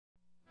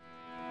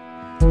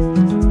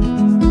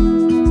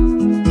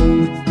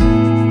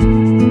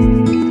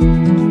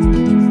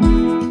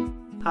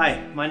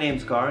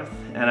name's Garth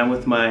and I'm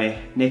with my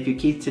nephew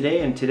Keith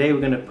today, and today we're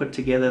going to put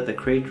together the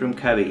crate room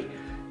cubby,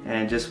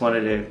 and just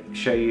wanted to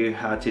show you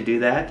how to do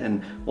that.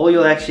 And all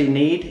you'll actually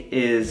need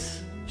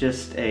is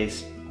just a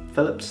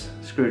Phillips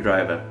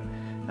screwdriver.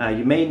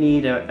 You may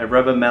need a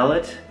rubber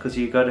mallet because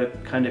you've got to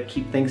kind of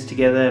keep things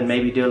together and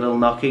maybe do a little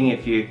knocking.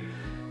 If you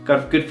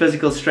got good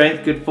physical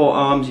strength, good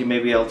forearms, you may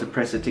be able to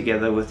press it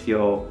together with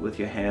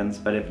your hands,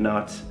 but if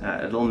not,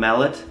 a little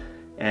mallet,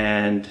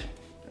 and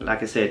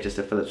like I said, just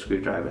a Phillips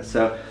screwdriver.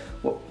 So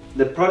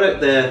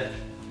the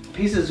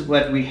pieces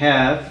what we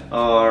have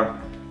are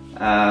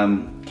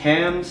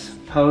cams,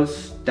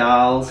 posts,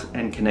 dowels,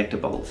 and connector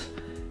bolts.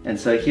 And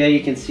so here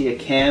you can see a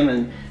cam,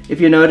 and if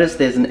you notice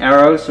there's an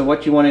arrow. So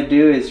what you want to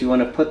do is you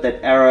want to put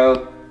that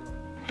arrow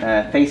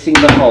facing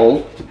the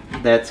hole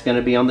that's going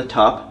to be on the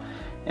top,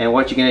 and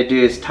what you're going to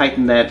do is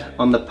tighten that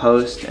on the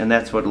post, and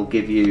that's what will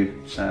give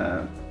you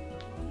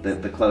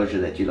the closure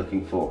that you're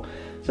looking for.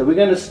 So we're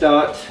going to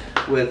start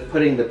with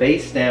putting the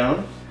base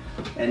down,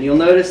 and you'll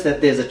notice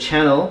that there's a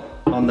channel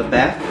on the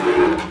back,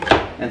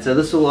 and so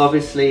this will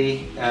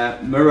obviously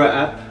mirror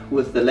up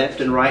with the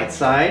left and right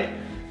side.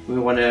 We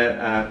want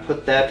to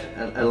put that,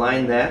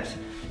 align that,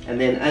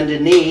 and then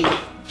underneath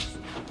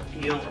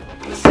you'll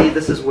see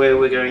this is where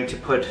we're going to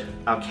put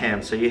our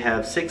cams. So you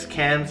have 6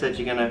 cams that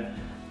you're going to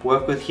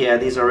work with here.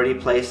 These are already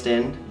placed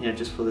in,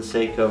 just for the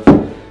sake of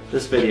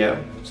this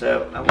video.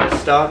 So I'm going to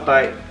start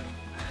by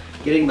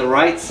getting the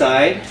right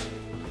side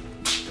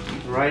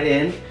right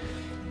in,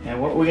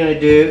 and what we're going to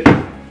do,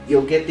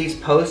 you'll get these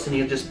posts and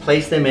you'll just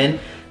place them in.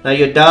 Now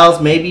your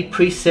dowels may be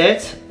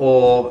preset,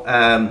 or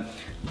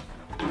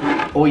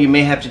you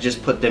may have to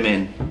just put them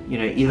in.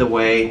 Either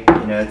way,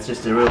 it's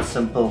just a real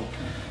simple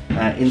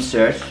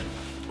insert.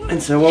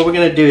 And so what we're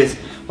going to do is,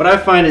 what I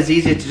find is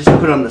easier to just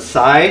put on the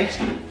side,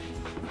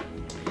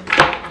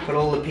 put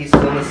all the pieces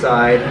on the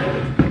side,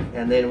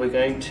 and then we're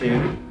going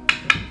to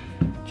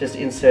just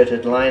insert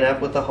it, line up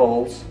with the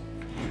holes.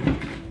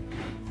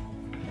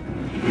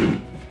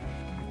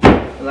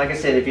 And like I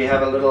said, if you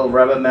have a little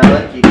rubber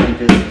mallet, you can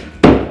just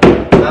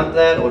thump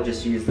that or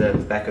just use the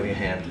back of your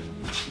hand.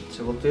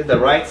 So we'll do the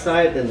right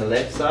side, then the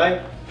left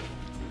side.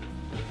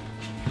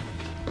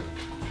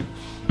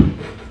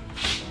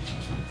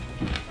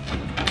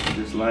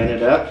 Just line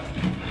it up.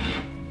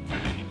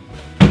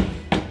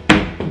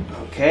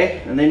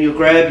 Okay, and then you'll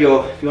grab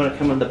your, if you want to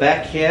come on the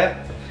back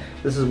here,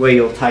 this is where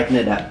you'll tighten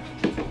it up.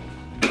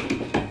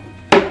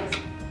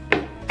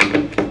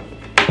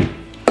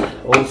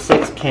 All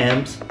 6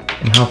 cams.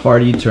 And how far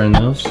do you turn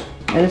those?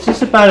 And it's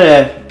just about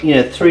a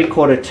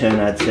 3/4 turn,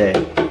 I'd say.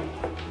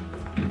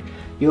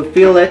 You'll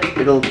feel it,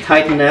 it'll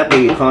tighten up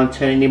where you can't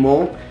turn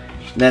anymore,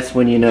 and that's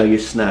when you know you're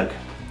snug.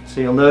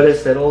 So you'll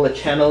notice that all the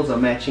channels are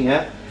matching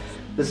up.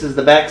 This is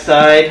the back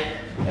side,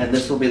 and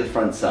this will be the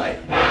front side,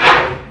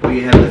 where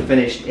you have the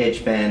finished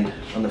edge band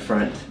on the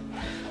front.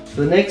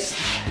 So the next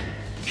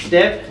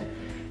step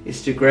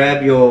is to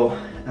grab your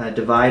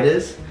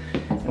dividers,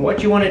 and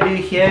what you want to do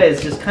here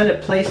is just kind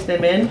of place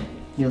them in.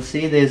 You'll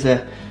see there's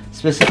a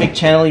specific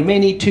channel. You may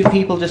need 2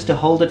 people just to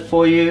hold it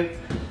for you,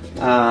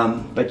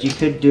 but you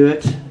could do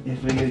it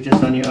if you're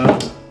just on your own.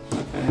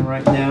 Okay,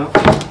 right now,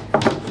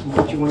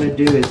 what you want to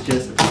do is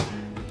just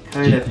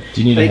kind of...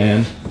 Do you need a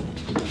hand?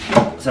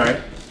 Sorry?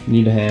 You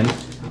need a hand? No,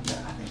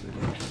 I think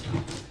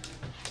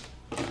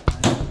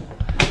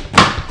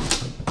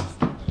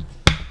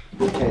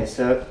we do. Okay,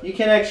 so you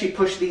can actually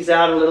push these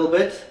out a little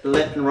bit, the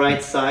left and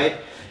right side,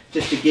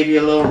 just to give you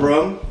a little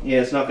room.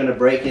 It's not going to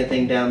break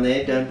anything down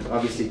there. Don't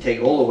obviously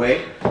take all the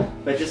way,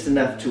 but just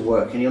enough to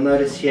work. And you'll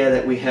notice here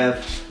that we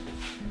have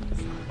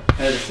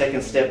kind of the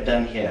second step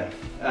done here.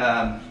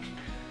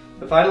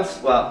 The final,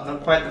 well,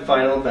 not quite the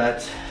final,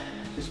 but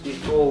just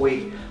before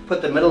we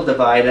put the middle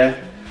divider,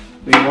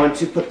 we want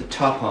to put the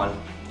top on.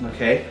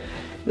 Okay,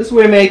 this is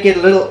where it may get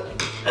a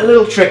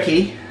little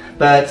tricky,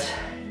 but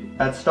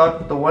I'd start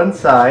with the one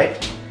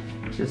side,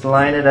 just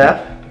line it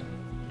up.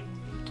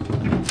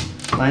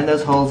 Line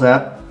those holes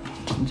up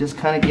and just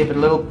kind of give it a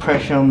little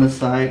pressure on this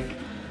side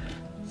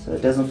so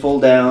it doesn't fall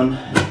down.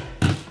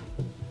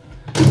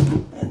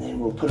 And then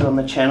we'll put it on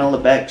the channel, the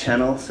back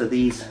channel, so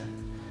these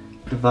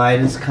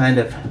dividers kind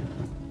of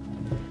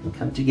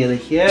come together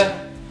here.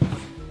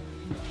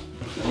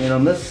 And then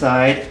on this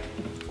side,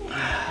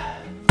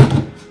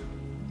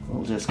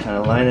 we'll just kind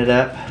of line it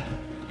up,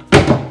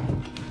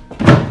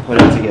 put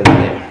it together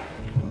there.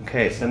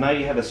 Okay, so now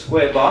you have a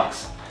square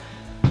box.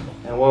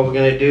 And what we're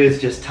going to do is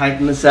just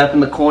tighten this up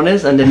in the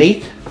corners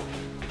underneath.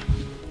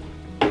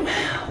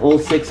 All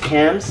 6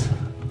 cams.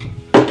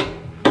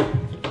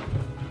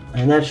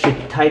 And that should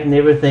tighten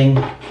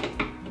everything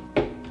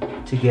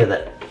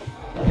together.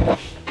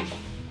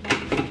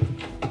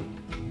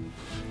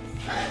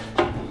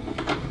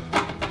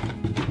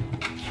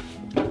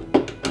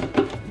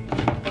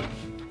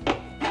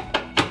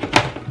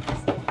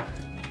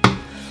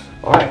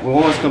 Alright, we're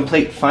almost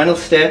complete. Final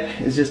step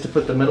is just to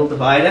put the middle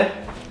divider.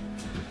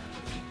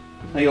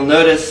 Now you'll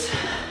notice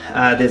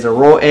there's a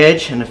raw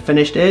edge and a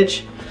finished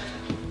edge.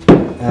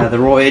 The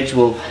raw edge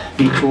will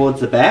be towards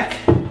the back.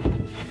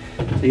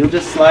 So you'll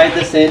just slide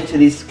this into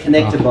these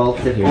connector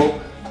bolts. They're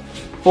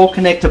four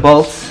connector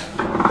bolts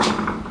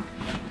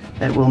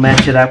that we'll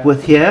match it up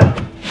with here.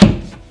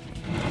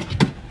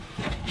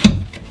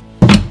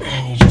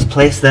 And you just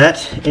place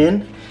that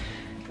in,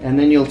 and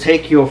then you'll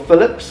take your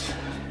Phillips,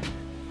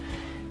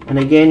 and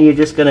again you're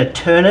just going to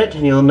turn it,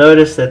 and you'll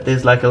notice that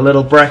there's like a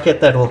little bracket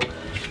that will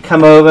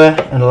come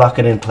over and lock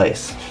it in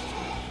place.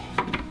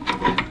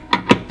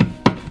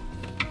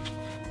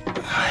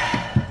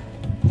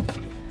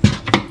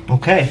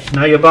 Okay,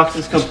 now your box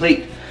is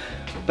complete.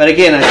 But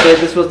again, I said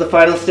this was the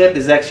final step.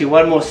 There's actually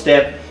one more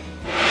step.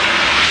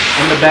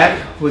 On the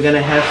back, we're going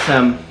to have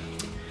some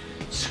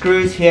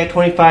screws here,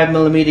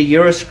 25mm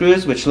Euro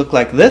screws, which look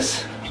like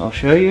this. I'll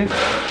show you.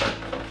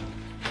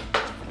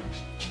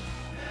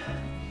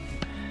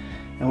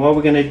 And what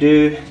we're going to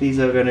do, these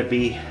are going to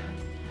be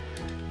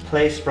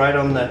placed right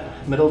on the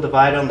middle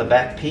divider on the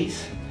back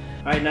piece.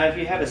 Alright, now if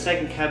you have a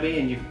second cubby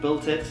and you've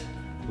built it,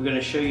 we're going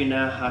to show you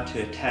now how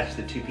to attach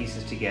the two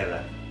pieces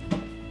together.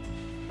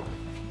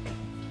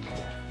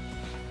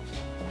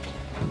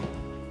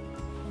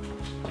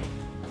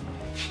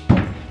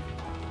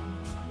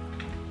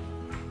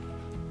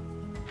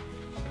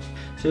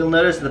 So you'll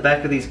notice in the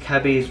back of these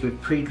cubbies we've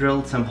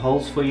pre-drilled some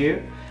holes for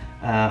you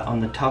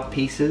on the top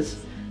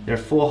pieces. There are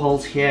 4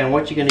 holes here, and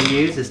what you're going to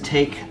use is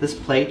take this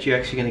plate. You're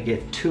actually going to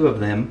get 2 of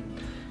them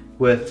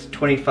with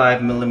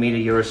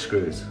 25mm Euro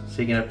screws.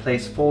 So you're going to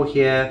place 4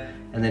 here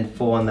and then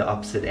 4 on the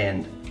opposite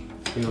end.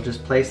 So you'll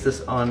just place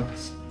this on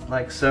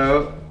like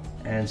so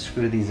and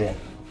screw these in.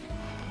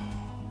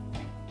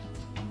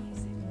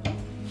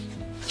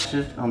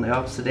 On the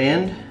opposite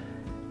end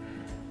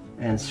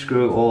and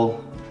screw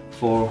all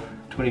 4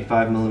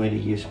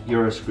 25mm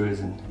Euro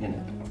screws in it.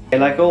 And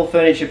like all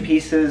furniture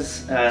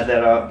pieces that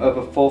are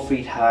over 4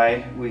 feet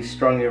high, we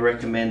strongly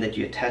recommend that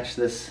you attach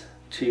this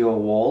to your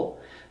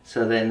wall,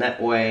 so then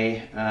that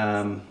way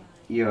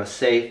you're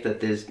safe,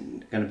 that there's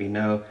going to be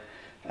no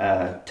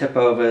tip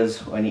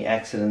overs or any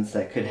accidents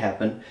that could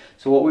happen.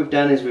 So what we've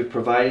done is we've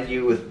provided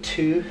you with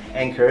 2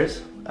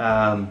 anchors,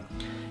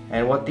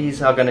 and what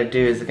these are going to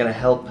do is they're going to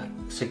help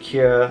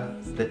secure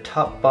the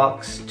top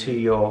box to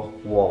your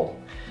wall.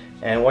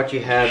 And what you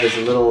have is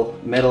a little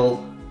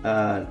metal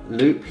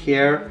loop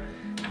here.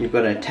 You've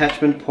got an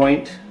attachment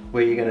point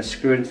where you're going to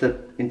screw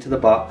into the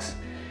box,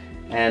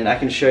 and I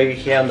can show you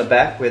here on the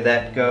back where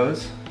that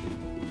goes.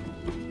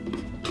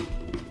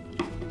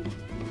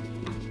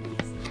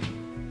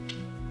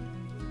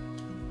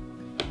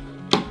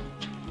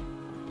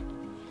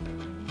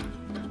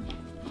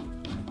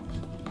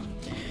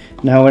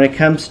 Now when it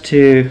comes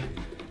to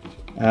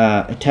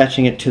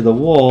attaching it to the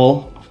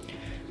wall,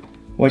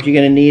 what you're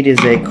going to need is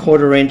a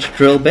 1/4 inch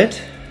drill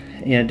bit,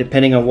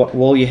 depending on what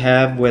wall you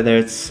have, whether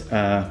it's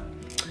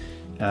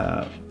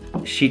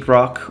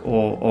sheetrock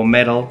or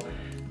metal.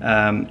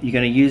 You're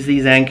going to use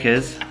these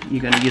anchors.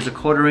 You're going to use a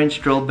 1/4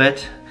 inch drill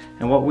bit,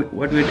 and what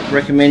we'd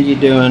recommend you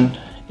doing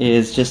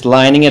is just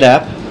lining it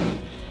up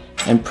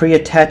and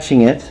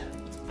pre-attaching it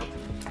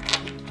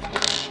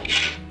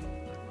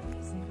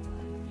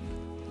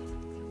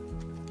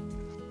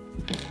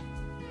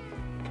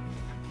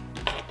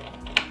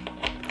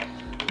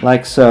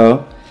like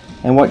so.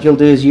 And what you'll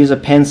do is use a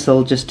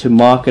pencil just to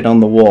mark it on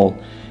the wall,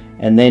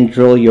 and then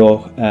drill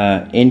your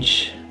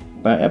inch,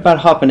 about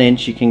 1/2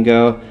 inch you can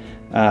go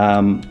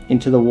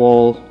into the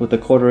wall with a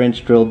 1/4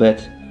 inch drill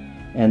bit,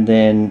 and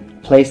then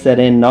place that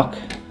in, knock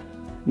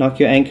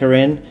your anchor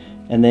in,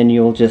 and then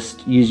you'll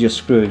just use your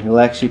screw.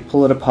 You'll actually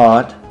pull it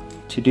apart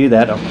to do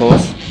that, of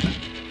course,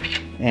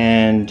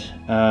 and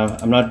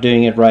I'm not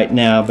doing it right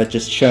now, but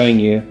just showing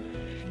you.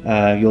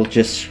 You'll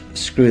just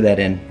screw that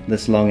in,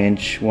 this long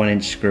 1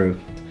 inch screw.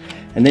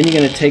 And then you're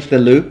going to take the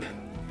loop,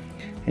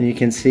 and you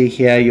can see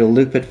here you'll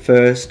loop it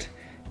first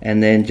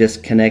and then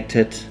just connect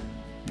it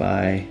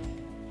by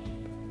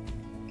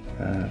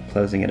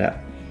closing it up,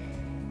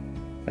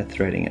 by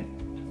threading it.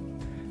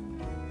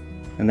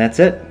 And that's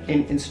it.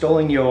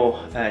 Installing your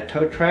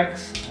tow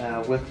tracks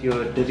with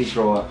your divvy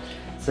drawer.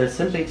 So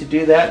simply to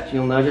do that,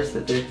 you'll notice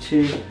that there are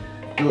 2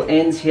 little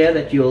ends here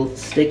that you'll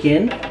stick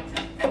in,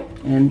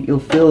 and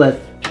you'll feel that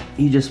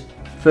you just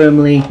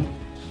firmly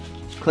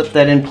clip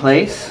that in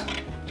place,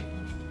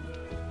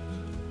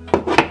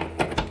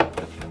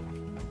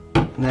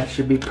 and that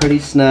should be pretty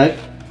snug.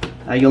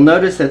 You'll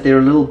notice that there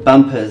are little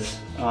bumpers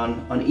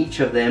on each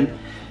of them,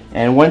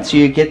 and once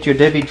you get your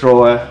divvy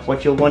drawer,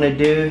 what you'll want to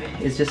do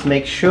is just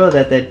make sure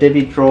that that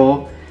divvy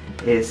drawer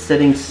is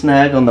sitting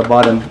snug on the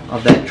bottom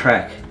of that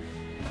track,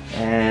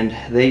 and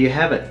there you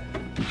have it.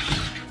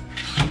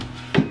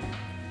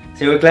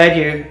 So we're glad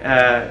you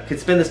could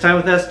spend this time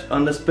with us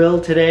on this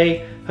build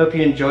today. Hope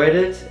you enjoyed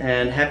it,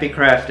 and happy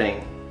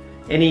crafting.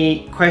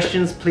 Any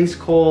questions, please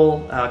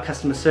call our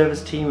customer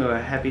service team, who are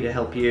happy to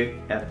help you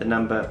at the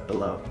number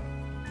below.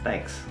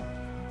 Thanks.